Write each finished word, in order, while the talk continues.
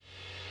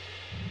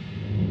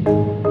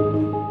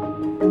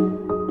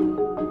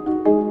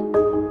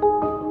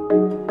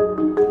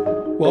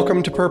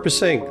Welcome to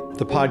Purpose Inc.,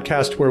 the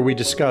podcast where we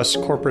discuss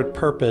corporate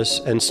purpose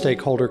and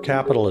stakeholder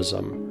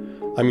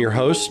capitalism. I'm your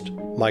host,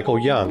 Michael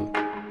Young.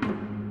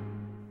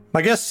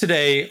 My guests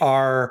today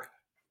are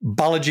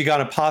Balaji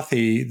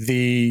Ganapathy,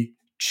 the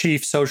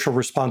Chief Social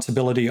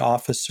Responsibility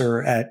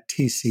Officer at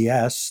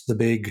TCS, the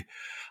big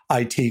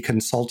IT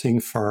consulting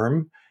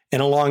firm,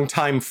 and a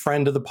longtime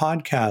friend of the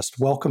podcast.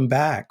 Welcome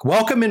back.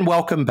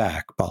 Welcome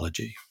back,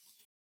 Balaji.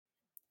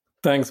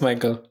 Thanks,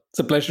 Michael. It's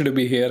a pleasure to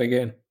be here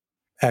again.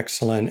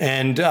 Excellent.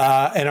 And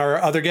our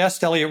other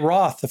guest, Elliot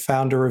Roth, the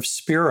founder of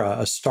Spira,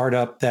 a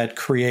startup that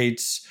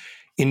creates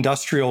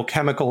industrial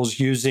chemicals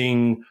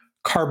using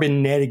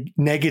carbon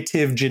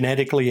negative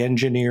genetically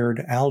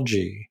engineered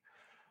algae.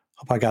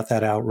 Hope I got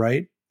that out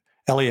right.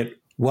 Elliot,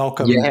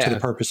 welcome to the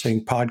Purpose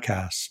Inc.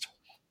 podcast.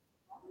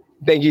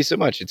 Thank you so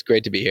much. It's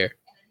great to be here.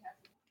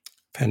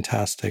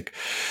 Fantastic.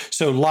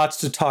 So lots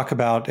to talk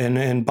about.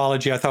 And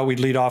Balaji, I thought we'd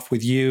lead off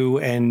with you.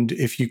 And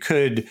if you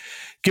could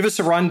give us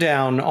a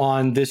rundown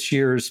on this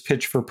year's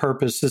Pitch for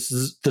Purpose. This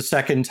is the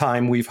second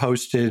time we've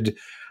hosted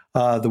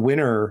the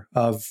winner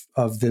of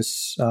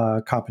this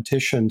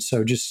competition.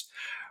 So just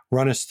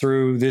run us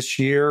through this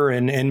year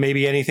and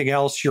maybe anything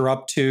else you're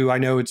up to. I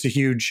know it's a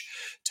huge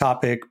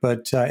topic,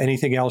 but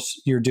anything else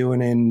you're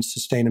doing in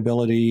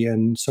sustainability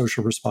and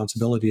social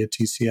responsibility at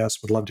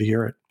TCS, would love to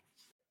hear it.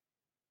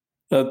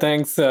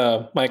 Thanks,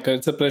 Michael.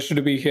 It's a pleasure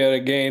to be here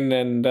again.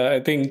 And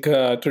I think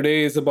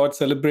today is about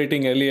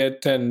celebrating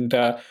Elliot and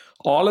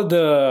all of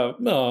the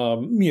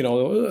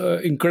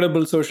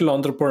incredible social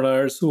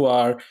entrepreneurs who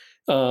are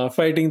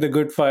fighting the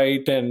good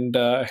fight and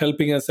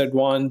helping us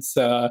advance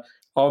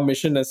our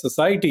mission as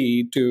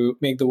society to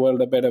make the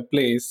world a better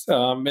place.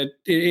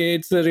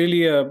 It's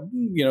really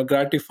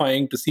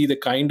gratifying to see the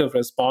kind of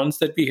response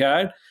that we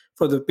had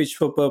for the Pitch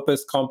for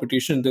Purpose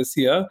competition this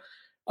year.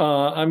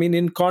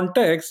 In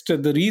context,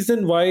 the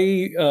reason why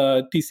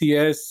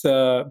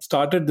TCS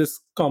started this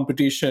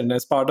competition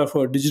as part of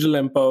our Digital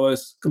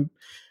Empowers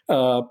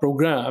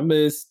program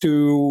is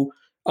to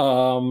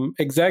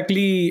the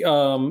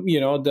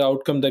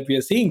outcome that we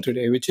are seeing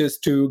today, which is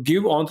to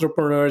give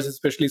entrepreneurs,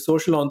 especially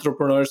social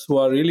entrepreneurs who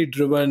are really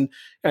driven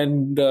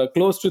and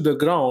close to the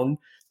ground,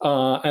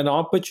 an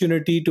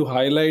opportunity to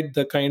highlight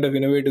the kind of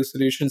innovative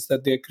solutions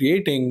that they're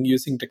creating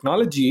using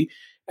technology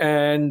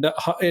and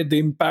the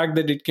impact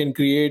that it can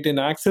create in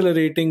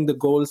accelerating the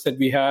goals that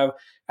we have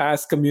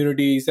as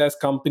communities, as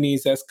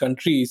companies, as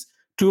countries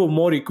to a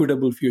more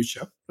equitable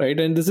future, right?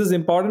 And this is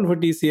important for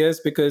TCS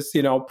because,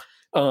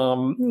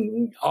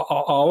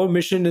 our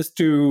mission is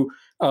to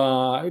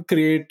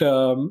create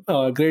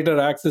greater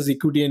access,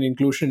 equity, and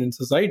inclusion in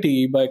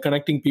society by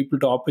connecting people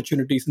to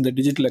opportunities in the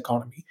digital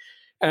economy.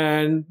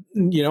 And,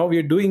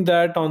 we're doing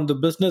that on the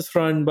business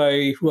front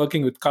by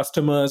working with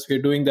customers.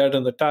 We're doing that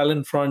on the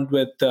talent front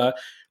with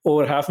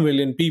over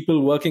 500,000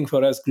 people working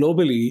for us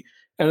globally.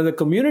 And on the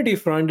community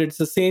front, it's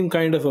the same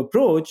kind of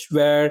approach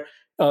where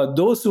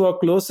those who are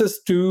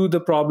closest to the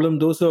problem,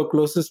 those who are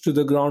closest to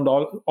the ground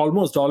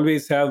almost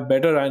always have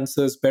better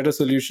answers, better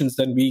solutions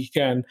than we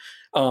can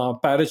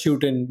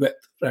parachute in with,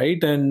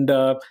 right? And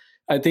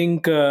I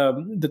think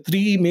the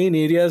three main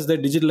areas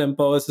that Digital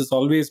Empowers has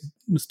always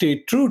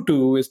stayed true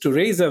to is to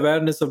raise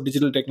awareness of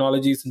digital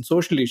technologies and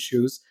social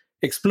issues,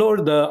 explore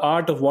the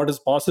art of what is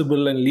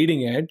possible and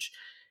leading edge,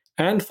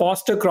 and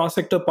foster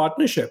cross-sector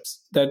partnerships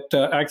that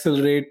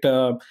accelerate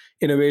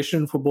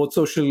innovation for both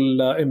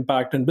social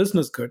impact and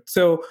business good.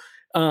 So,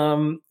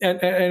 and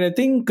I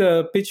think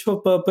Pitch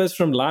for Purpose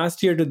from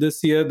last year to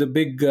this year, the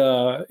big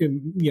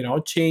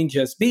change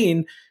has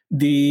been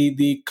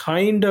the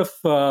kind of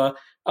uptick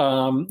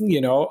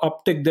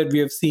that we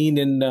have seen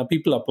in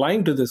people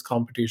applying to this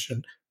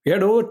competition. We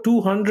had over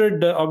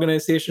 200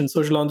 organizations,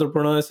 social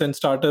entrepreneurs, and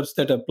startups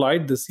that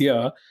applied this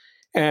year.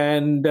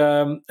 And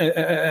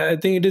I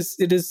think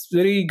it is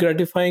very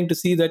gratifying to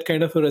see that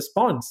kind of a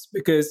response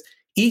because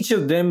each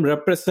of them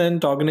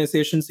represent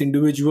organizations,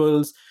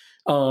 individuals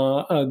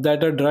that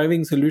are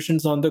driving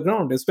solutions on the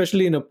ground,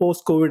 especially in a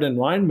post-COVID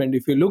environment.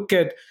 If you look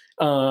at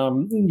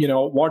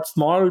what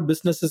small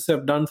businesses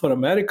have done for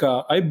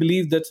America, I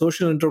believe that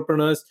social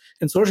entrepreneurs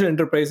and social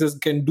enterprises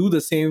can do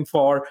the same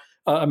for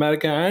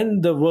America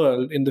and the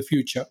world in the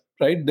future,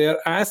 right? They are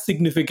as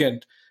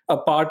significant a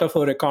part of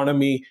our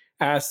economy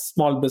as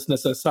small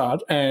businesses are.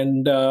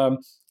 And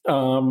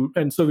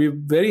so we're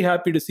very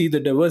happy to see the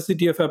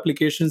diversity of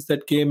applications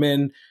that came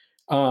in.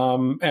 I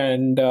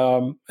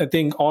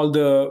think all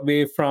the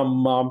way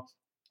from,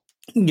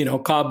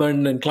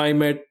 carbon and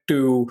climate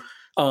to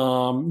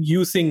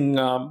using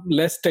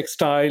less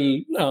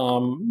textile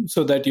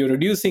so that you're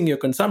reducing your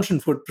consumption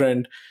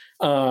footprint,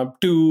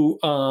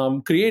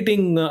 to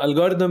creating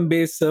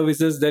algorithm-based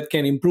services that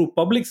can improve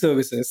public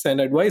services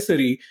and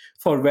advisory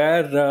for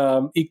where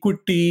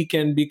equity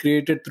can be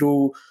created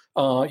through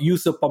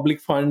use of public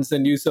funds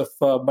and use of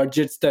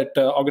budgets that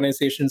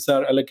organizations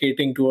are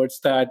allocating towards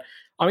that.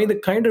 I mean, the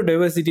kind of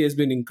diversity has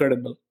been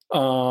incredible.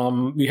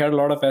 We had a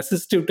lot of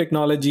assistive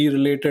technology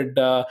related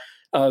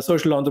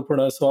social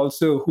entrepreneurs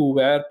also who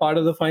were part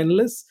of the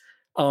finalists.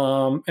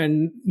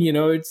 And,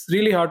 it's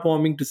really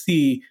heartwarming to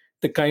see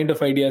the kind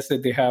of ideas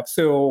that they have.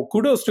 So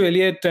kudos to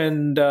Elliot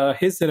and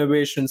his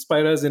innovation,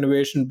 Spira's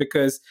innovation,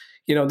 because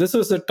this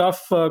was a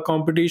tough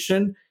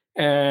competition,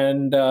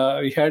 and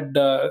we had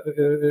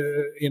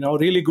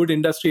really good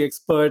industry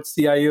experts,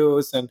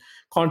 CIOs, and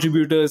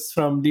contributors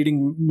from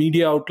leading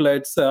media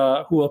outlets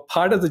who were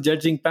part of the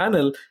judging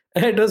panel.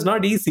 And it was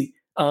not easy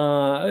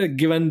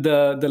given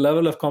the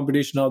level of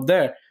competition out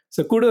there.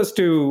 So kudos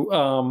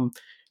to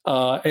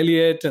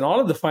Elliot and all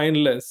of the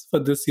finalists for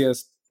this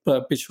year's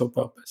Pitch for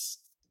Purpose.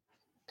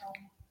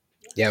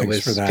 Yeah, it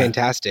was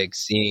fantastic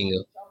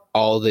seeing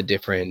all the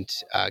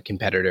different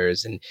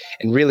competitors. And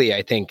really,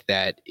 I think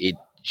that it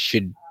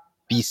should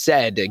be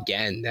said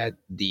again that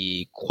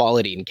the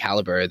quality and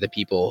caliber of the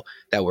people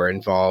that were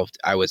involved,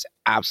 I was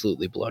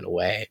absolutely blown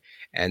away.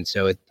 And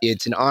so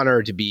it's an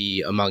honor to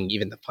be among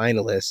even the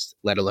finalists,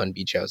 let alone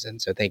be chosen.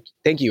 So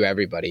thank you,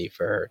 everybody,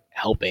 for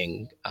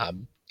helping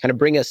kind of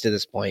bring us to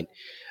this point.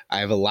 I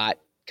have a lot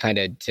kind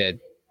of to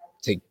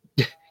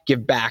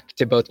give back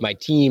to both my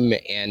team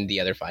and the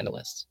other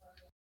finalists.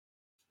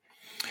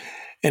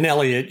 And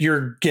Elliot,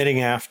 you're getting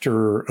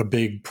after a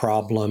big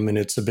problem, and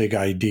it's a big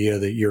idea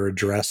that you're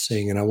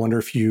addressing. And I wonder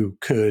if you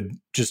could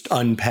just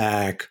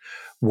unpack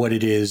what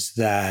it is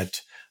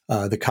that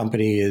the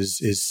company is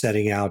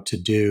setting out to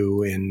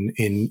do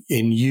in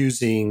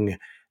using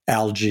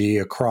algae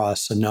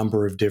across a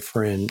number of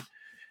different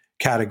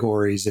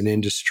categories and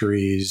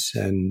industries,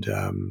 and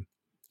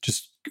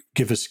just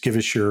give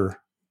us your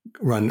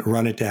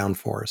run it down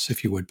for us,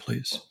 if you would,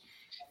 please.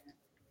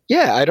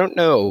 Yeah, I don't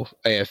know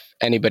if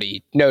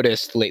anybody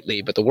noticed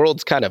lately, but the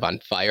world's kind of on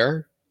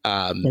fire.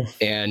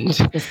 And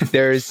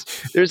there's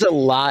a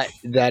lot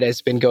that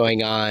has been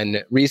going on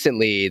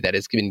recently that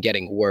has been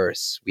getting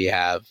worse. We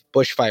have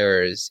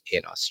bushfires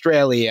in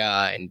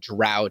Australia and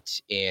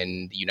drought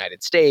in the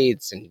United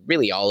States and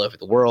really all over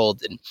the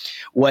world. And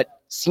what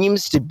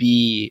seems to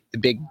be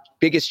the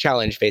biggest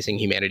challenge facing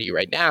humanity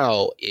right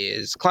now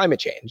is climate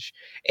change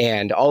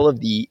and all of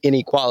the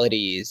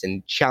inequalities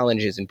and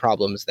challenges and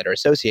problems that are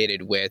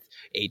associated with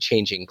a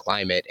changing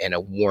climate and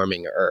a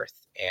warming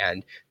Earth.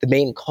 And the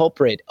main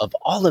culprit of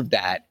all of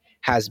that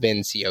has been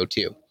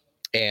CO2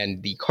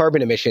 and the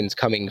carbon emissions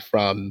coming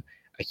from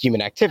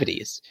human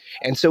activities.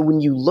 And so when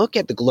you look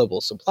at the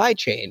global supply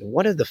chain,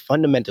 one of the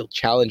fundamental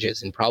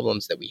challenges and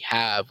problems that we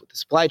have with the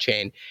supply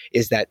chain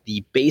is that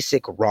the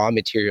basic raw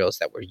materials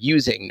that we're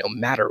using, no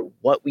matter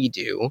what we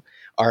do,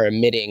 are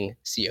emitting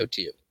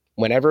CO2.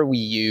 Whenever we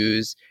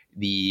use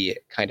the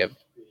kind of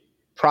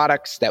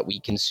products that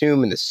we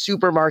consume in the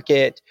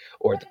supermarket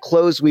or the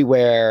clothes we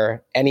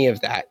wear, any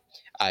of that,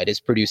 it is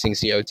producing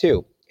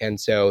CO2. And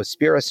so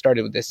Spira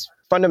started with this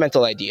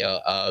fundamental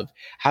idea of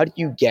how do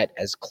you get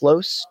as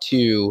close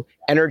to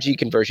energy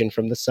conversion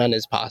from the sun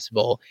as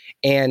possible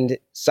and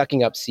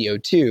sucking up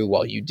CO2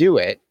 while you do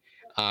it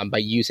by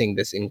using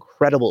this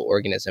incredible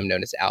organism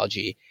known as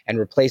algae and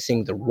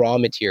replacing the raw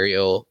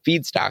material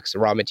feedstocks, the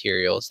raw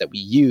materials that we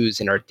use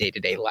in our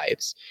day-to-day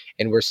lives.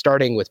 And we're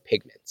starting with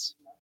pigments.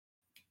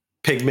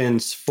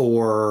 Pigments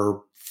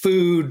for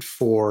food,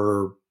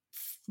 for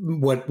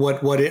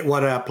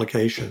what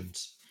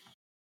applications?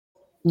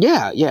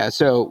 Yeah.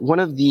 So one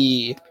of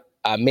the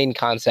main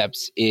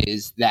concepts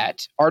is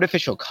that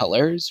artificial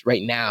colors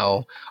right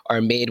now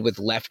are made with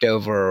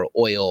leftover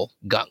oil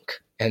gunk.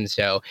 And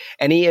so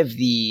any of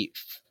the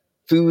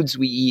foods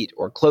we eat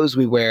or clothes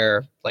we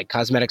wear, like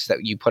cosmetics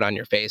that you put on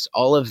your face,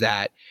 all of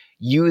that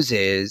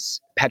uses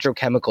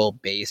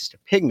petrochemical-based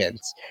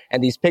pigments,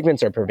 and these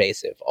pigments are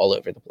pervasive all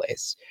over the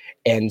place.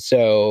 And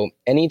so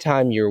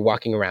anytime you're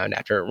walking around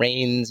after it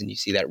rains and you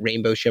see that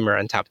rainbow shimmer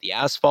on top of the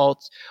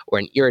asphalt or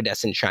an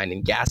iridescent shine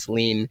in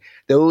gasoline,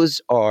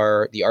 those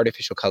are the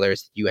artificial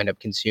colors that you end up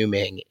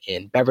consuming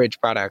in beverage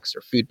products or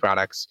food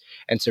products.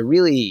 And so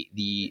really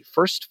the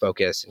first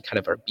focus in kind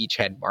of our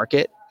beachhead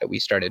market that we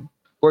started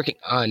working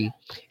on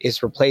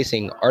is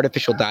replacing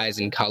artificial dyes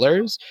and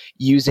colors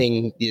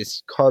using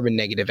this carbon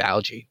negative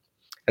algae.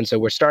 And so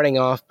we're starting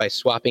off by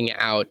swapping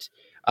out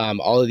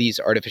all of these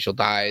artificial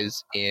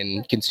dyes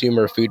in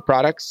consumer food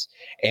products,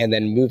 and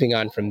then moving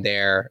on from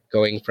there,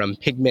 going from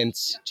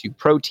pigments to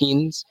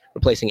proteins,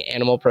 replacing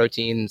animal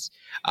proteins,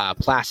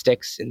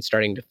 plastics, and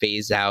starting to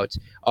phase out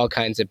all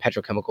kinds of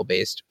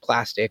petrochemical-based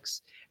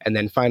plastics, and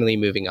then finally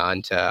moving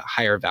on to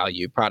higher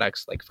value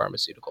products like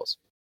pharmaceuticals.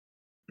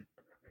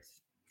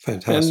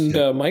 Fantastic.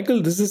 And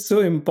Michael, this is so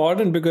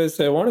important because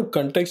I want to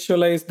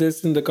contextualize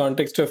this in the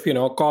context of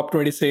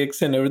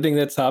COP26 and everything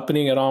that's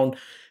happening around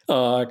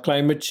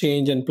climate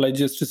change and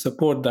pledges to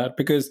support that.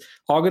 Because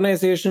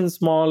organizations,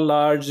 small,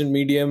 large, and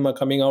medium, are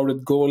coming out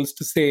with goals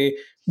to say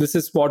this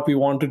is what we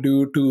want to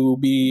do to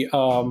be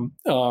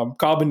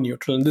carbon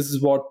neutral, and this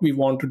is what we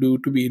want to do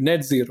to be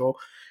net zero.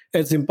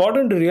 It's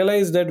important to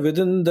realize that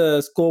within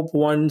the Scope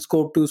 1,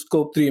 Scope 2,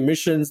 Scope 3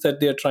 emissions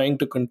that they are trying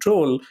to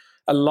control,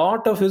 a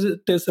lot of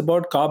it is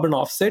about carbon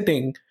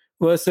offsetting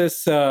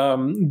versus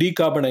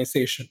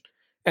decarbonization.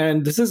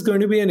 And this is going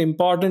to be an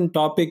important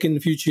topic in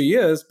future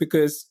years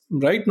because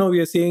right now we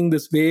are seeing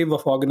this wave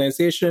of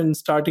organizations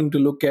starting to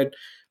look at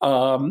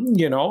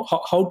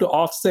how to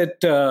offset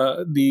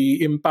the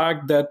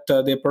impact that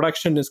their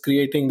production is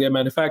creating, their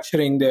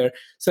manufacturing, their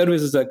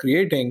services are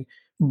creating.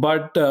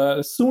 But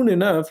soon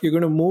enough, you're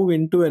going to move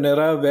into an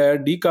era where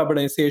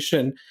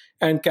decarbonization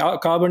and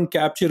carbon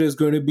capture is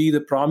going to be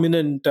the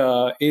prominent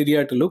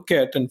area to look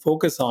at and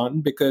focus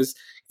on, because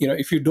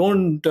if you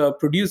don't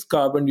produce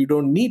carbon, you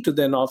don't need to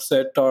then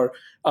offset or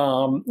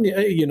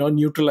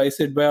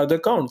neutralize it by other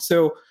counts.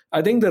 So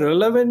I think the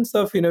relevance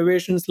of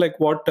innovations like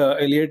what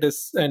Elliott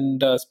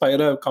and Spira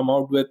have come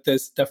out with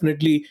is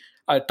definitely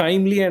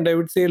timely, and I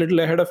would say a little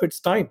ahead of its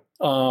time.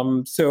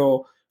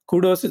 So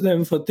kudos to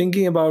them for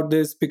thinking about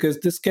this, because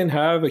this can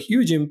have a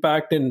huge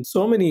impact in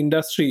so many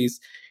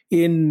industries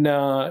in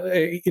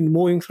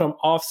moving from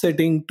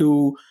offsetting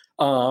to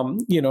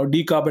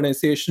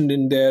decarbonization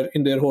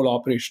in their whole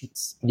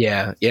operations.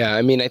 Yeah.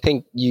 I mean, I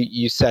think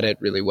you said it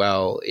really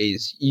well.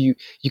 Is you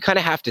kind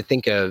of have to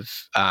think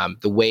of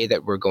the way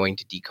that we're going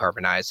to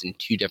decarbonize in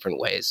two different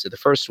ways. So the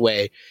first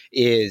way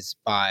is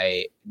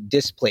by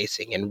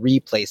displacing and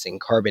replacing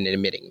carbon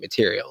emitting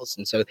materials,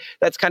 and so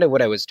that's kind of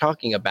what I was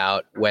talking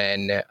about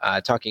when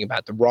talking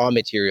about the raw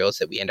materials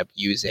that we end up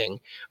using,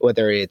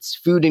 whether it's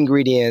food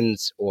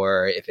ingredients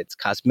or if it's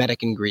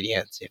cosmetic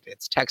ingredients, if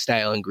it's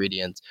textile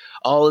ingredients.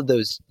 All of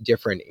those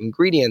different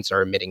ingredients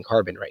are emitting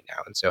carbon right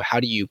now. And so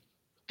how do you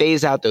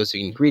phase out those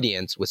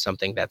ingredients with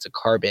something that's a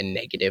carbon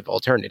negative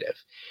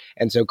alternative?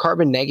 And so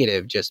carbon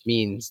negative just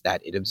means that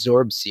it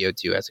absorbs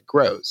CO2 as it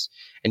grows.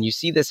 And you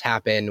see this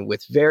happen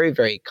with very,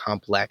 very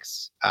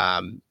complex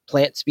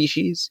plant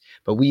species.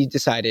 But we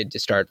decided to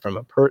start from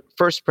a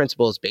first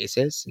principles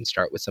basis and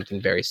start with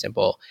something very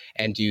simple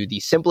and do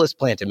the simplest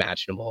plant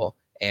imaginable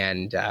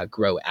and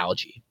grow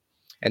algae.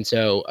 And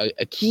so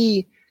a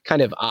key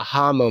kind of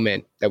aha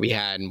moment that we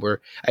had, and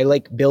I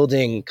like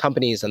building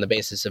companies on the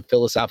basis of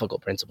philosophical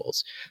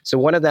principles. So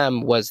one of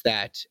them was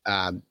that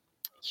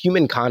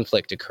human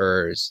conflict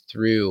occurs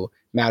through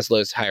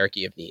Maslow's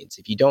hierarchy of needs.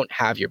 If you don't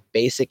have your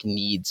basic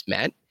needs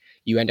met,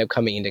 you end up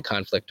coming into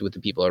conflict with the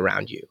people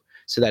around you.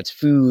 So that's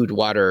food,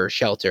 water,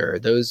 shelter,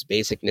 those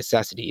basic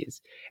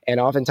necessities. And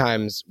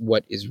oftentimes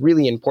what is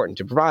really important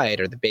to provide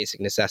are the basic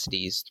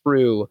necessities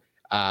through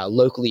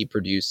locally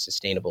produced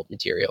sustainable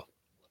material.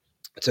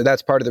 So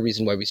that's part of the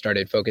reason why we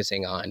started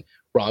focusing on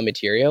raw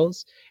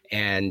materials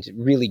and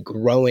really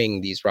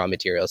growing these raw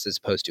materials as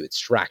opposed to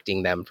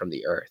extracting them from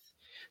the earth.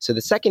 So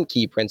the second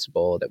key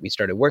principle that we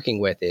started working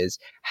with is,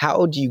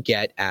 how do you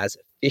get as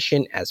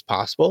efficient as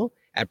possible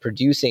at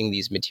producing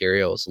these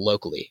materials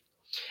locally?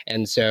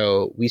 And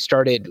so we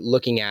started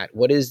looking at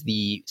what is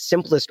the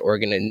simplest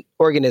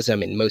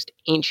organism and most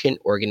ancient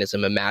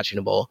organism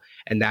imaginable,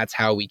 and that's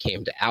how we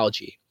came to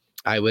algae.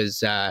 I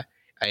was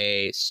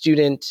a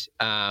student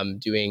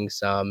doing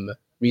some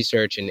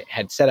research and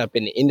had set up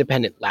an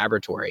independent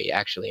laboratory,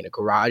 actually in a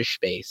garage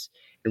space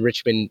in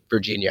Richmond,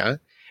 Virginia,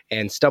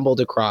 and stumbled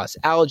across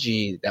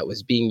algae that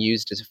was being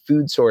used as a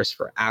food source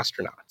for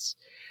astronauts.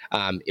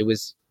 It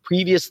was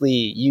previously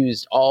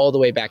used all the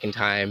way back in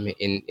time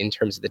in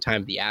terms of the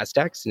time of the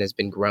Aztecs, and has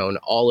been grown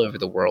all over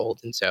the world.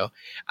 And so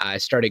I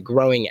started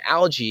growing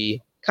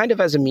algae kind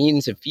of as a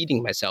means of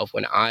feeding myself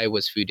when I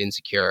was food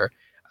insecure.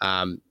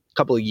 A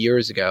couple of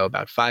years ago,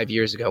 about 5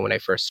 years ago, when I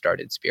first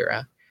started Spira.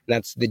 And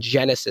that's the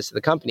genesis of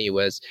the company,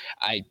 was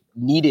I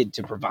needed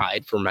to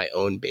provide for my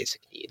own basic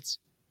needs.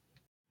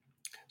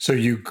 So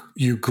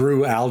you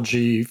grew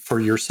algae for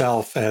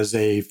yourself as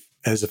a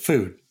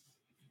food?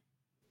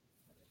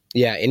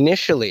 Yeah,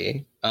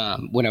 initially,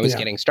 when I was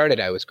getting started,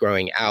 I was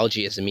growing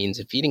algae as a means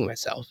of feeding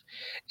myself.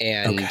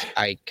 And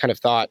I kind of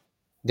thought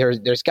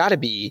there's got to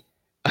be,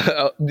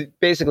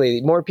 basically,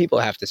 more people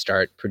have to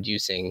start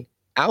producing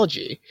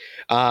algae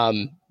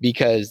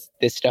because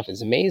this stuff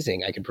is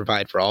amazing. I can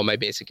provide for all my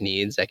basic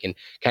needs. I can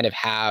kind of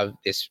have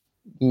this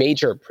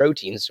major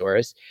protein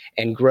source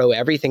and grow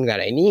everything that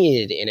I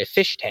need in a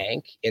fish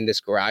tank in this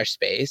garage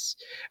space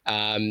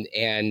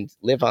and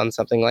live on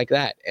something like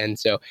that. And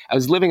so I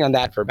was living on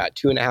that for about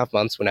 2.5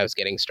 months when I was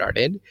getting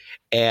started.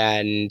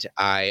 And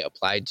I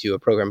applied to a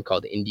program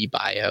called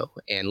IndieBio.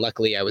 And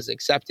luckily I was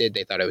accepted.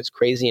 They thought I was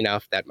crazy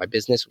enough that my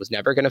business was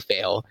never going to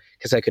fail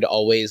because I could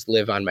always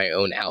live on my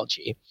own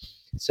algae.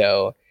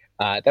 So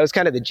that was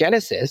kind of the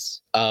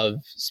genesis of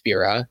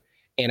Spira.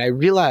 And I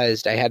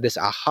realized I had this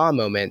aha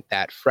moment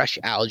that fresh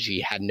algae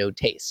had no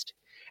taste.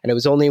 And it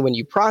was only when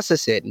you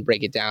process it and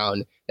break it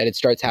down that it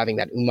starts having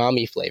that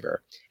umami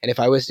flavor. And if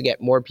I was to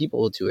get more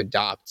people to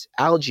adopt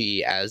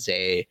algae as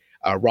a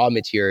raw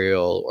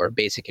material or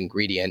basic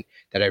ingredient,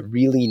 that I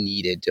really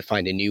needed to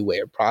find a new way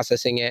of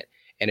processing it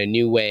and a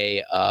new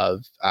way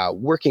of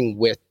working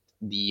with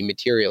the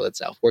material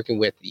itself, working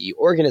with the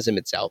organism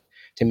itself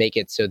to make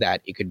it so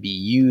that it could be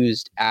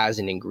used as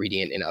an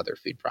ingredient in other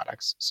food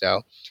products.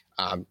 So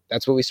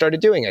that's what we started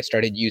doing. I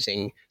started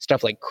using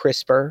stuff like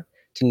CRISPR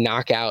to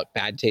knock out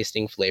bad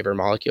tasting flavor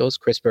molecules.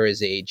 CRISPR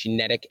is a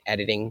genetic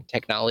editing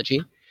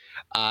technology.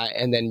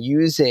 and then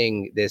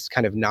using this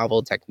kind of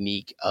novel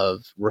technique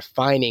of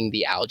refining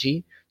the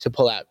algae to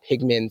pull out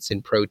pigments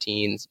and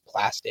proteins,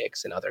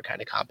 plastics, and other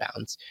kind of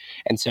compounds.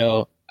 And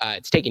so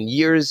it's taken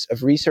years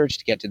of research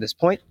to get to this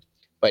point.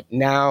 But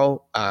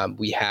now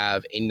we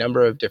have a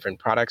number of different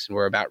products, and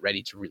we're about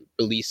ready to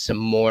release some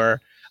more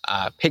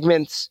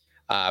pigments,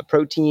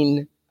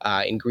 protein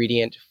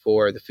ingredient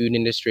for the food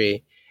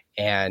industry.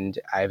 And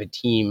I have a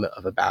team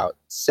of about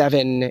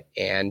 7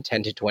 and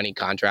 10 to 20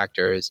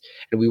 contractors.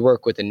 And we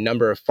work with a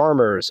number of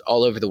farmers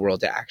all over the world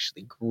to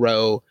actually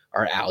grow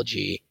our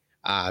algae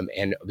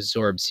and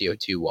absorb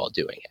CO2 while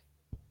doing it.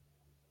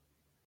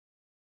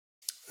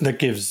 That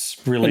gives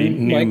really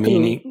new Michael,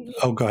 meaning.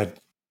 Oh, go ahead.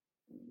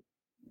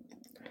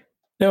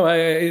 No,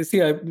 I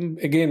see. I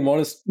again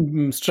want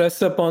to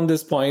stress upon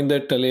this point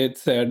that Talet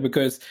said,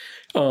 because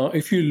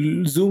if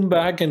you zoom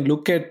back and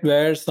look at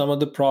where some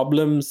of the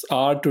problems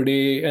are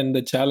today and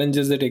the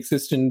challenges that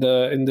exist in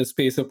the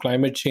space of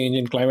climate change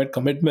and climate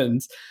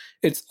commitments,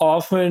 it's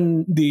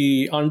often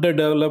the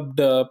underdeveloped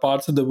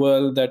parts of the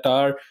world that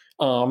are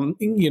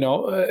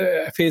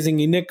facing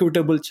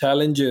inequitable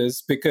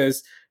challenges,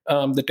 because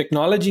the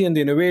technology and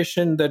the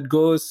innovation that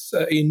goes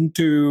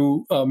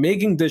into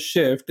making this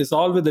shift is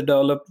all with the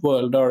developed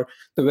world or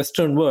the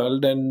Western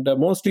world. And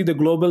mostly the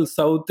global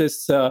South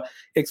is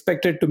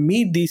expected to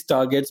meet these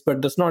targets, but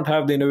does not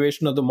have the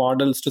innovation or the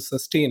models to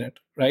sustain it,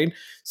 right?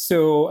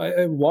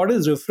 So what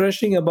is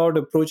refreshing about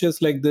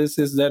approaches like this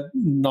is that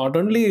not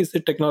only is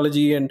it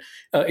technology and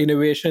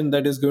innovation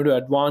that is going to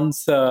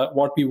advance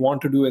what we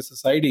want to do as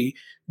society,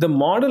 the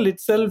model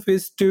itself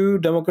is to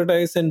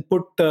democratize and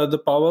put the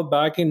power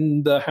back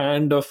in the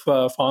hand of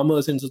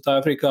farmers in South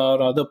Africa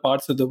or other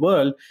parts of the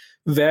world,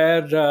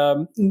 where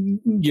their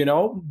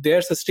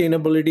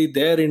sustainability,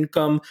 their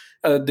income,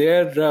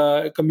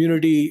 their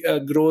community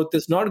growth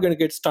is not going to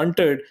get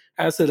stunted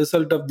as a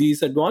result of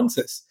these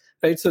advances,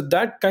 right? So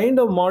that kind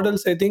of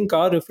models, I think,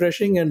 are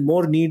refreshing and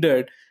more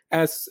needed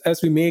as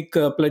we make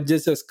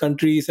pledges as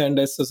countries and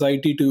as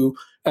society to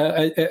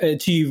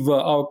achieve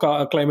our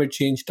climate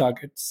change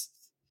targets.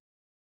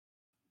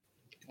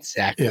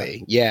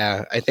 Exactly.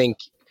 Yeah, I think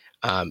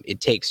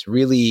it takes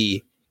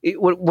really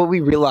what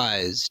we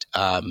realized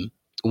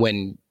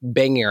when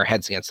banging our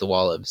heads against the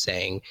wall of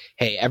saying,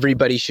 hey,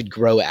 everybody should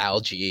grow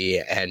algae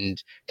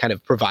and kind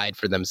of provide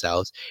for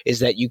themselves, is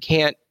that you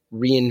can't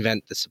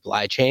reinvent the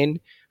supply chain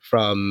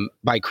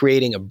by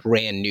creating a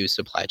brand new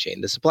supply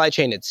chain. The supply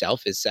chain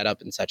itself is set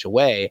up in such a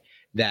way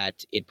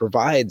that it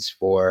provides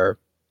for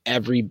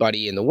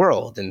everybody in the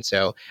world. And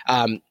so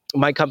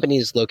my company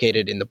is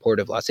located in the port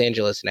of Los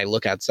Angeles, and I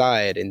look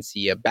outside and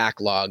see a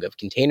backlog of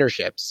container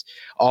ships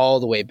all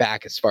the way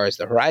back as far as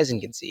the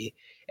horizon can see.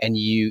 And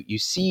you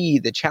see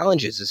the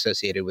challenges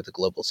associated with the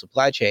global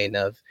supply chain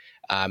of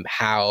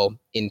how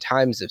in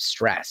times of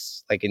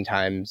stress, like in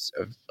times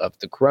of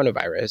the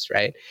coronavirus,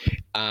 right,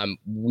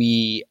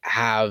 we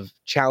have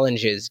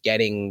challenges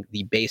getting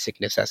the basic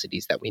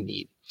necessities that we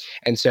need.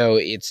 And so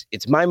it's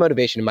my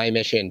motivation and my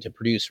mission to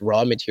produce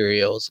raw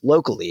materials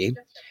locally.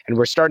 And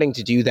we're starting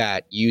to do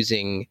that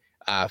using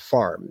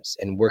farms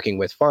and working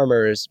with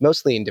farmers,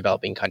 mostly in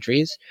developing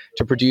countries,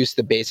 to produce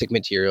the basic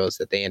materials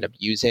that they end up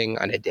using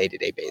on a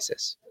day-to-day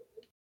basis.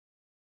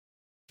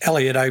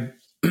 Elliot, I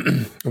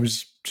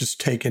was just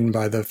taken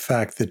by the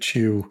fact that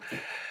you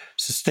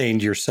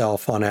sustained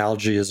yourself on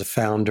algae as a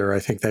founder. I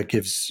think that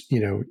gives,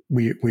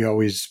 we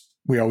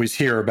always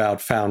hear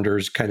about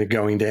founders kind of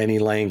going to any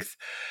length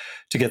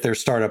to get their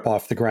startup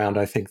off the ground.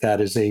 I think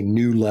that is a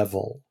new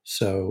level.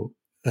 So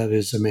that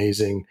is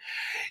amazing.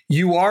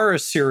 You are a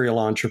serial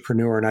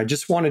entrepreneur, and I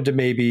just wanted to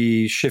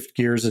maybe shift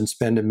gears and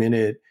spend a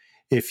minute,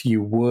 if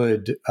you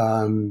would,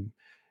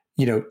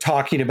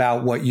 talking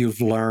about what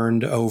you've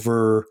learned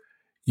over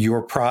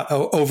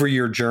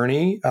your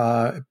journey,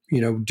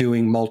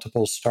 doing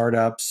multiple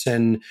startups,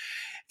 and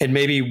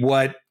maybe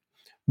what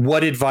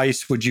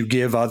advice would you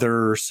give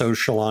other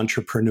social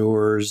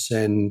entrepreneurs,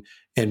 and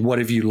what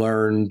have you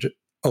learned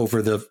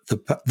over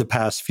the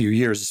past few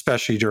years,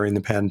 especially during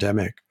the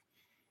pandemic?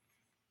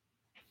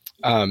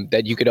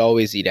 That you could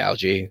always eat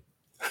algae.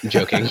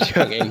 Joking.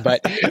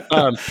 But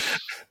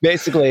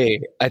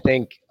basically, I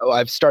think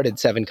I've started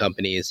 7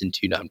 companies and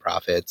 2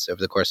 nonprofits over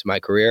the course of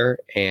my career.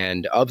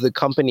 And of the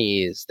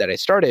companies that I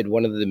started,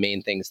 one of the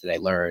main things that I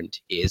learned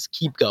is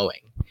keep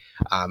going.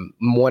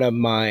 One of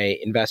my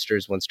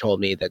investors once told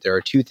me that there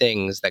are 2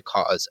 things that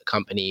cause a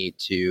company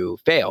to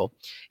fail.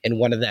 And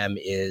one of them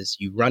is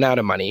you run out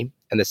of money.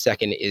 And the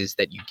second is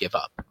that you give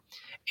up.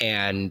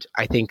 And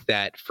I think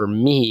that for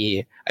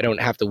me, I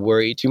don't have to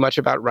worry too much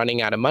about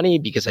running out of money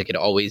because I could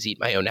always eat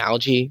my own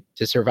algae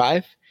to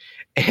survive.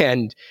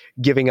 And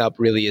giving up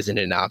really isn't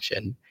an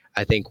option.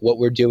 I think what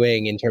we're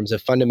doing in terms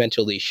of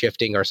fundamentally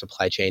shifting our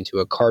supply chain to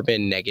a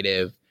carbon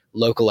negative,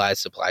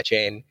 localized supply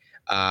chain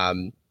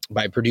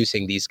by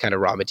producing these kind of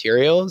raw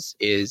materials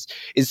is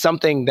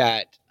something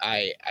that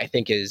I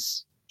think it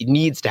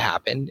needs to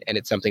happen, and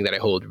it's something that I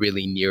hold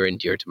really near and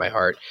dear to my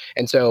heart.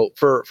 And so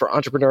for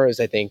entrepreneurs,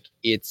 I think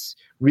it's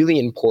really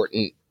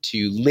important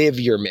to live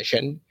your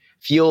mission,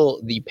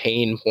 feel the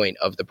pain point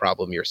of the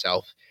problem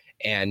yourself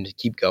and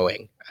keep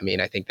going. I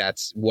mean, I think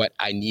that's what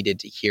I needed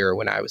to hear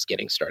when I was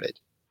getting started.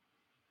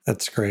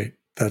 That's great.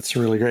 That's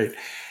really great.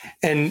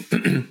 And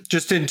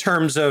just in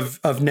terms of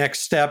next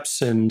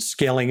steps and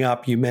scaling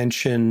up, you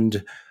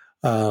mentioned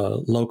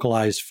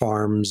localized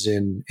farms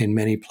in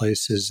many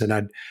places, and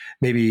I'd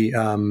maybe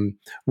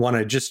want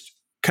to just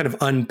kind of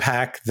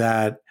unpack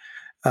that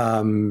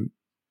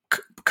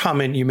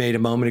comment you made a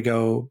moment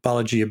ago,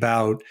 Balaji,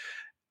 about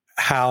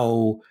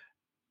how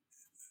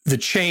the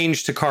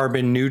change to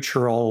carbon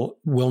neutral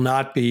will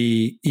not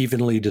be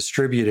evenly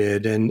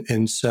distributed,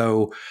 and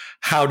so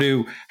how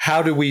do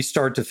we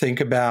start to think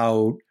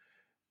about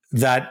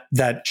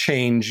that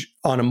change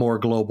on a more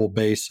global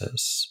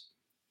basis?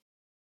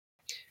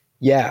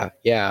 Yeah.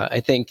 I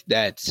think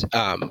that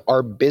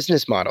our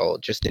business model,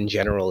 just in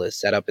general, is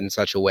set up in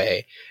such a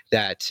way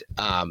that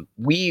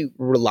we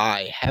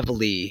rely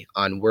heavily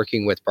on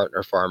working with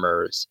partner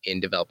farmers in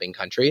developing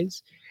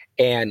countries.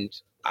 And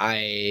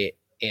I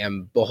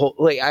am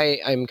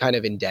I'm kind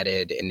of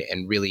indebted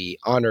and really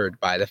honored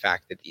by the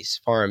fact that these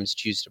farms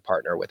choose to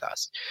partner with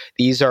us.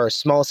 These are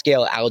small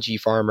scale algae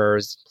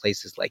farmers,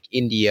 places like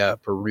India,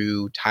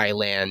 Peru,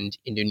 Thailand,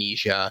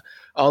 Indonesia,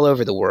 all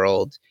over the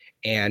world.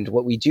 And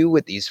what we do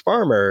with these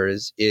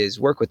farmers is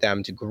work with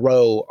them to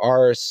grow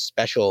our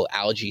special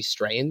algae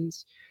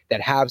strains that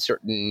have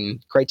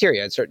certain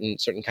criteria, certain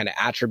kind of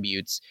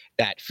attributes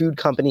that food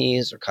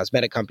companies or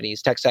cosmetic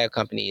companies, textile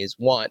companies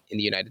want in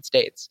the United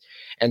States.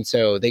 And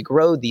so they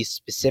grow these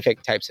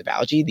specific types of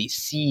algae, these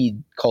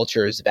seed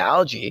cultures of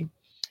algae,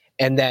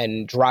 and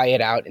then dry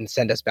it out and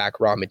send us back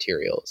raw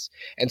materials.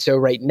 And so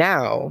right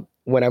now,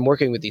 when I'm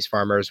working with these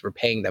farmers, we're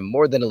paying them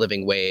more than a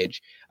living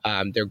wage.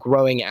 They're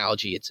growing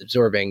algae. It's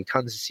absorbing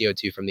tons of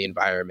CO2 from the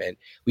environment.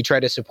 We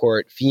try to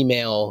support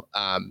female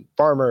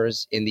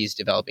farmers in these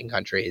developing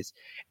countries.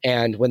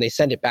 And when they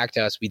send it back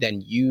to us, we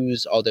then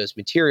use all those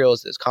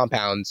materials, those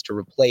compounds, to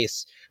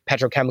replace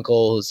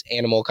petrochemicals,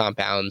 animal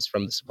compounds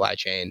from the supply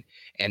chain,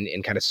 and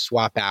kind of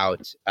swap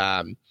out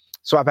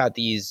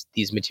these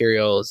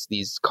materials,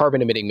 these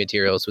carbon emitting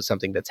materials, with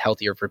something that's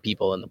healthier for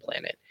people and the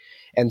planet.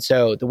 And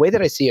so the way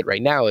that I see it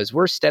right now is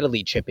we're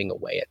steadily chipping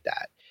away at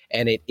that.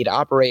 And it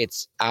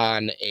operates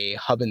on a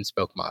hub and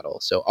spoke model.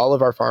 So all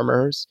of our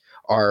farmers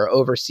are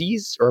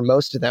overseas, or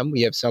most of them.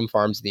 We have some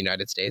farms in the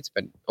United States,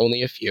 but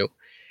only a few.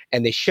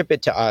 And they ship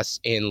it to us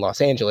in Los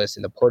Angeles,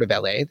 in the port of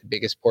LA, the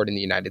biggest port in the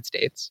United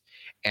States.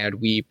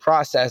 And we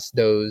process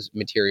those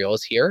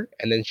materials here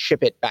and then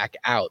ship it back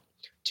out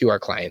to our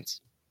clients.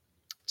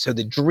 So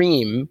the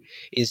dream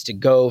is to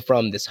go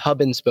from this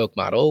hub and spoke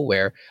model,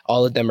 where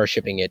all of them are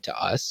shipping it to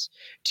us,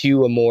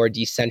 to a more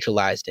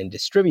decentralized and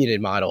distributed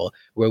model,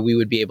 where we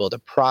would be able to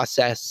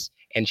process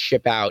and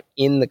ship out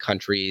in the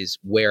countries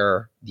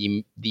where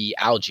the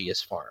algae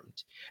is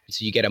farmed. And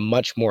so you get a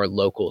much more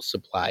local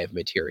supply of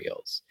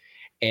materials.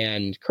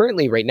 And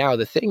currently, right now,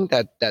 the thing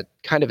that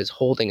kind of is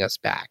holding us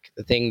back,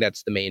 the thing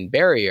that's the main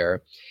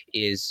barrier,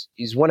 is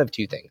one of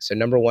two things. So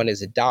number one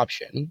is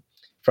adoption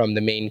from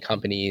the main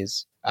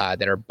companies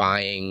that are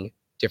buying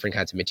different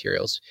kinds of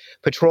materials.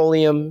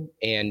 Petroleum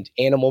and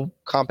animal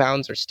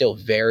compounds are still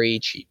very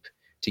cheap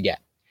to get.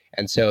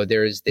 And so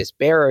there's this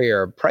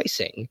barrier of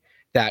pricing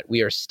that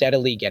we are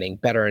steadily getting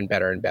better and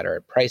better and better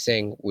at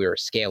pricing. We're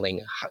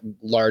scaling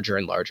larger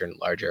and larger and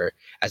larger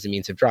as a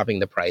means of dropping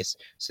the price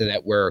so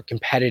that we're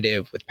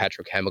competitive with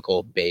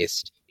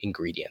petrochemical-based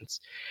ingredients.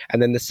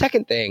 And then the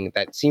second thing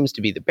that seems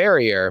to be the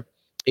barrier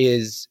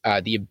is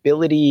the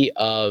ability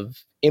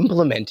of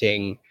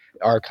implementing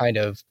our kind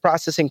of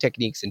processing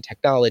techniques and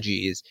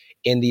technologies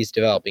in these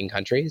developing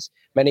countries.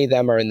 Many of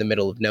them are in the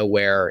middle of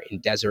nowhere, in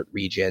desert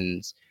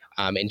regions.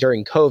 And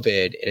during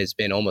COVID, it has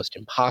been almost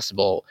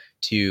impossible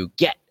to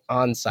get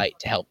on site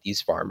to help these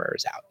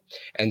farmers out.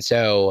 And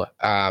so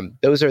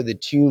those are the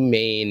two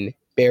main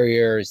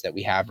barriers that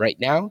we have right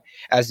now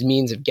as a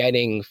means of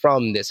getting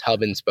from this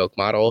hub and spoke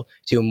model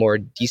to a more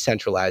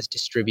decentralized,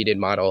 distributed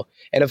model.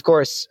 And of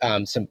course,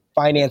 some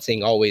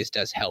financing always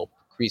does help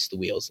grease the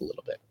wheels a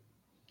little bit.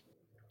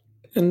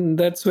 And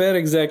that's where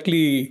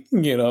exactly,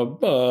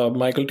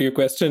 Michael, to your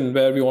question,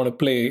 where we want to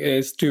play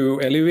is to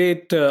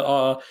elevate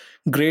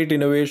great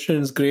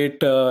innovations,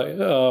 great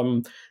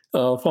founders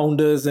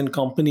and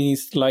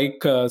companies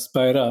like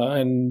Spira,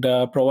 and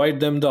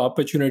provide them the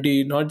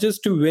opportunity not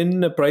just to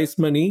win prize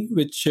money,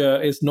 which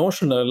is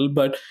notional,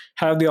 but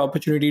have the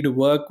opportunity to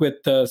work with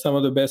some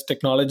of the best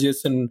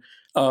technologists and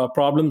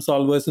problem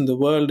solvers in the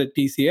world at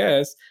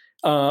TCS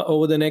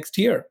over the next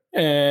year.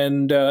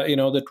 And,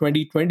 the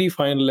 2020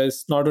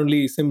 finalists, not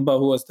only Simba,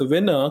 who was the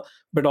winner,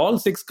 but all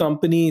 6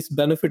 companies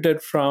benefited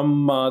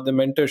from the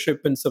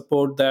mentorship and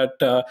support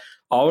that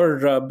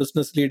our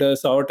business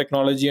leaders, our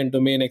technology and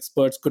domain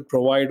experts could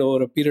provide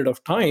over a period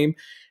of time,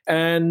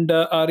 and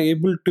are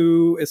able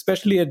to,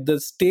 especially at the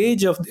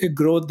stage of the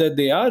growth that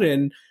they are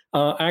in,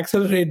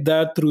 accelerate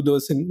that through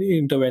those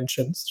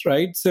interventions,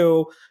 right?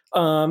 So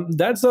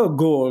that's our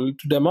goal,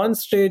 to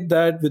demonstrate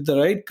that with the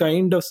right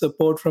kind of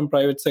support from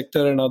private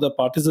sector and other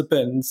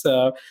participants,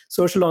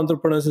 social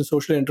entrepreneurs and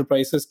social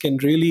enterprises can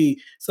really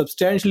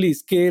substantially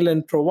scale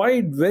and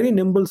provide very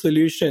nimble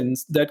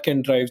solutions that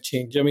can drive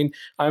change. I mean,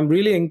 I'm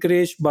really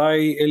encouraged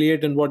by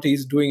Elliot and what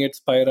he's doing at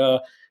Spira.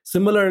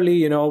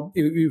 Similarly,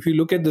 if you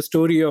look at the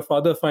story of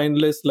other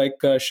finalists like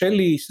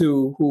Shelley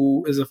Su,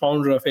 who is a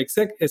founder of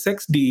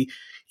SXD,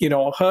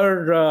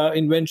 her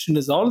invention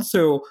is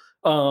also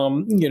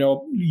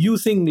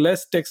using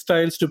less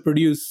textiles to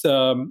produce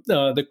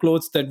the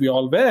clothes that we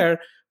all wear,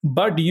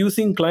 but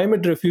using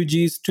climate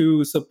refugees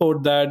to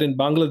support that in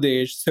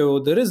Bangladesh. So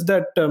there is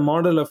that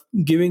model of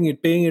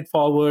paying it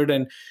forward.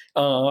 And,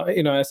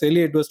 as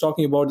Elliot was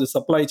talking about the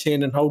supply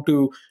chain and how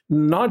to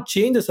not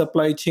change the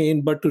supply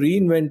chain, but to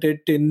reinvent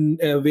it in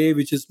a way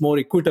which is more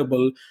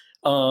equitable.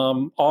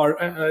 Another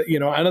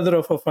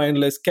of our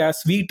finalists,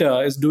 Cass Vita,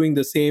 is doing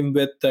the same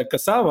with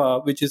cassava,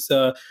 which is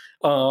a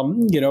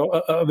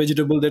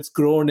vegetable that's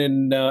grown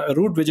a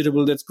root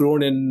vegetable that's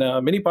grown in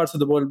many parts of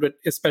the world, but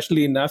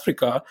especially in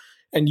Africa,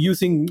 and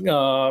using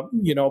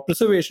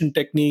preservation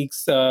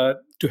techniques to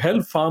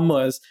help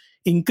farmers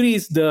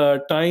increase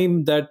the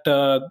time that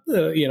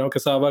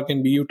cassava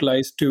can be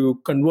utilized to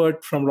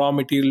convert from raw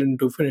material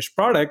into finished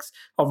products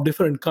of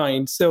different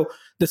kinds. So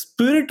the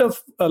spirit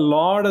of a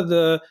lot of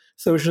the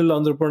social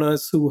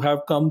entrepreneurs who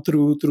have come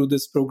through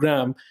this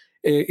program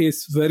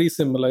is very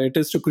similar. It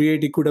is to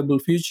create equitable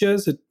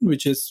futures,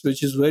 which is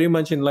very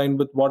much in line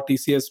with what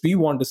TCS we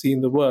want to see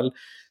in the world.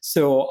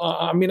 So,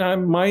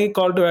 my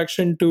call to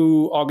action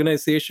to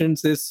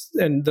organizations is,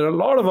 and there are a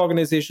lot of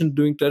organizations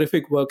doing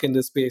terrific work in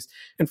this space.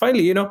 And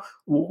finally,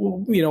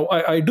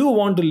 I do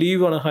want to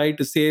leave on a high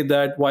to say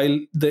that while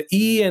the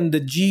E and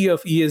the G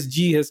of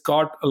ESG has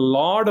got a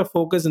lot of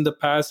focus in the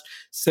past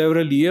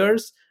several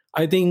years,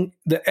 I think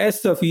the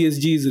S of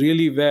ESG is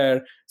really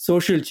where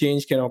social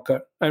change can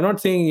occur. I'm not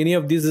saying any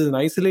of this is in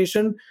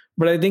isolation,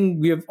 but I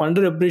think we have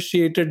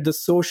underappreciated the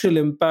social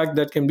impact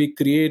that can be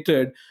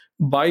created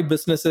by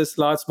businesses,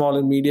 large, small,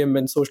 and medium,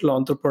 and social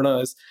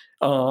entrepreneurs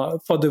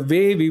for the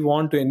way we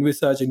want to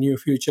envisage a new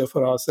future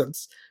for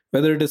ourselves,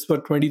 whether it is for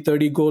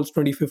 2030 goals,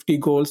 2050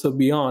 goals, or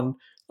beyond.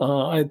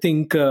 I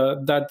think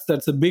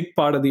that's a big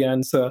part of the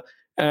answer.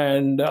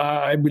 And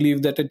I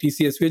believe that at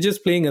TCS, we're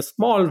just playing a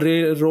small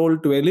role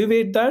to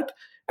elevate that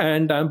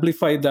and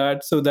amplify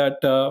that so that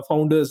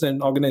founders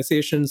and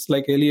organizations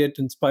like Elliot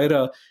and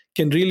Spira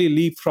can really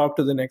leapfrog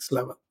to the next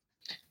level.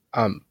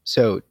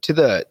 So to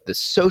the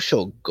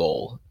social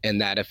goal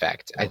and that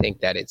effect, I think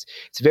that it's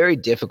very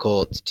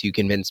difficult to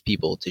convince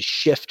people to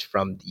shift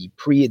from the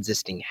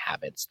pre-existing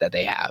habits that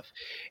they have.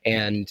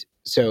 And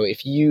so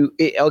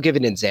I'll give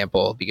an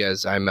example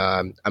because I'm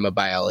a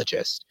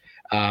biologist.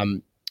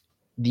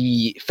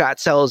 The fat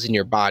cells in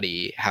your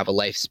body have a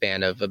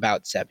lifespan of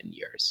about 7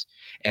 years.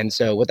 And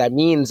so what that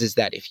means is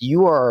that if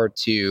you are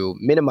to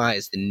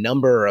minimize the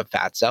number of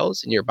fat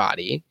cells in your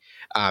body,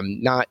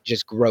 not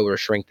just grow or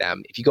shrink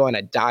them, if you go on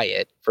a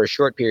diet for a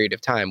short period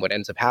of time, what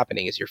ends up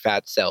happening is your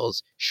fat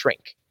cells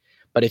shrink.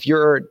 But if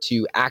you're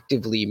to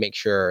actively make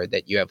sure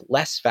that you have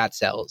less fat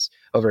cells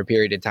over a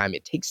period of time,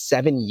 it takes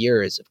 7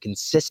 years of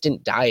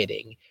consistent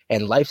dieting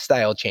and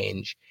lifestyle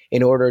change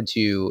in order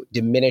to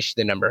diminish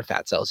the number of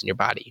fat cells in your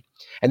body.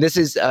 And this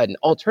is an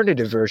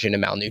alternative version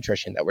of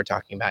malnutrition that we're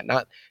talking about,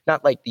 not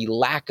like the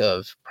lack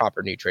of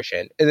proper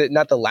nutrition,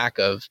 not the lack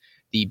of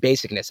the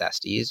basic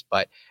necessities,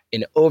 but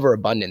an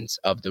overabundance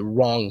of the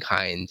wrong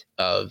kind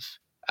of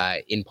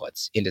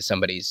inputs into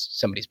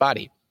somebody's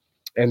body.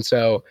 And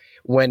so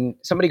when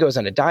somebody goes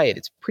on a diet,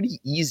 it's pretty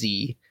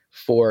easy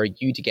for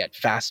you to get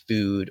fast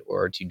food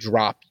or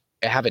to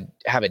have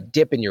a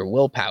dip in your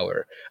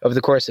willpower over the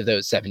course of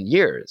those 7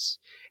 years.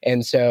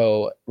 And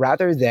so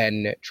rather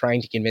than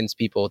trying to convince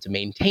people to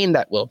maintain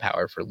that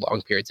willpower for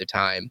long periods of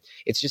time,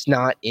 it's just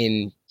not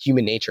in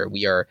human nature.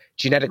 We are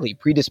genetically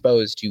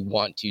predisposed to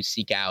want to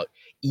seek out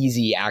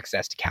easy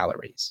access to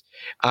calories.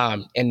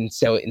 And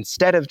so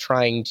instead of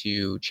trying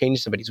to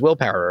change somebody's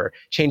willpower,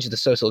 change the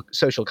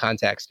social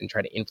context and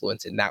try to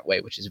influence in that way,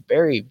 which is a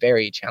very,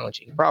 very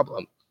challenging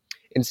problem.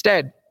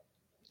 Instead,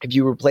 if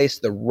you replace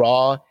the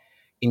raw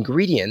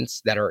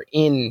ingredients that are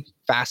in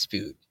fast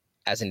food,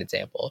 as an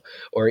example,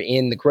 or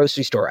in the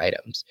grocery store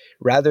items,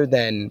 rather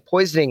than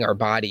poisoning our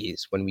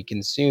bodies when we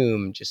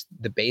consume just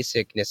the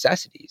basic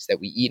necessities that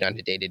we eat on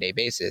a day-to-day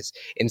basis,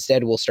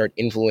 instead we'll start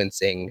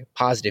influencing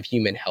positive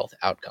human health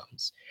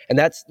outcomes. And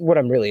that's what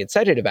I'm really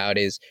excited about,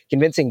 is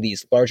convincing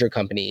these larger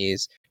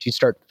companies to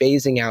start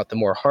phasing out the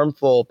more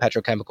harmful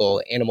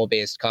petrochemical,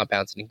 animal-based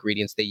compounds and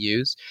ingredients they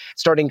use,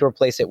 starting to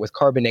replace it with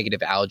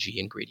carbon-negative algae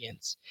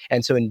ingredients.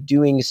 And so in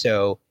doing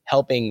so,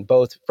 helping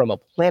both from a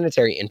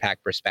planetary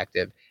impact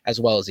perspective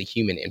as well as a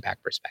human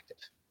impact perspective.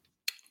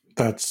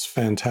 That's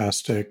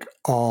fantastic.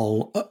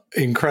 All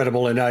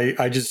incredible. And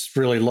I just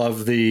really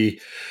love the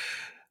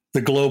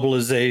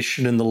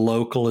globalization and the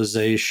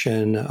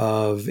localization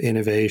of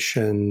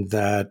innovation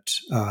that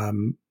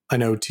I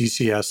know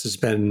TCS has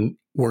been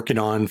working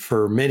on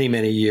for many,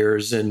 many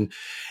years. And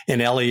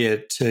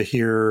Elliot, to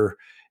hear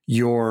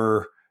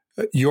your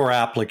your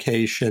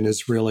application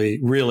is really,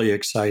 really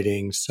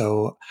exciting.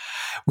 So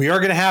we are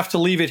going to have to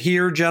leave it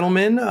here,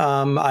 gentlemen.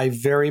 I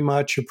very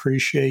much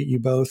appreciate you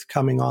both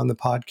coming on the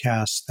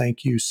podcast.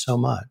 Thank you so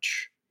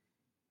much.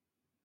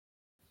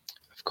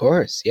 Of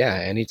course. Yeah,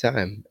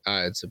 anytime.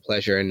 It's a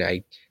pleasure. And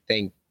I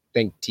thank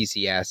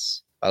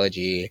TCS,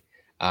 Balaji,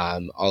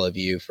 all of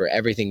you for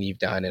everything you've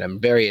done. And I'm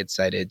very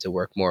excited to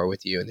work more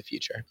with you in the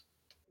future.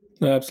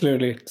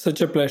 Absolutely.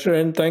 Such a pleasure.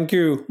 And thank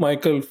you,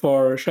 Michael,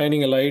 for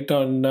shining a light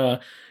on,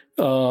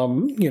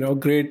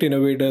 great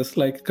innovators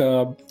like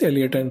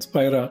Elliot and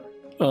Spira.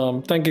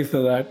 Thank you for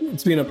that.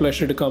 It's been a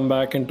pleasure to come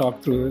back and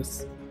talk through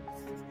this.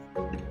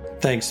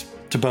 Thanks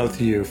to both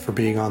of you for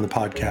being on the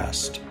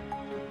podcast.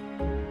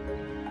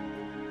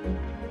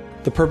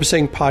 The Purpose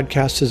Inc.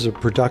 podcast is a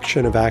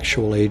production of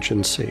Actual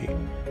Agency,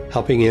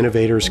 helping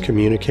innovators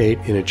communicate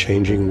in a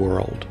changing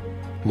world.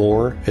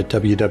 More at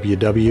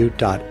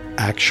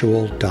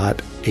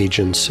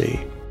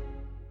www.actual.agency.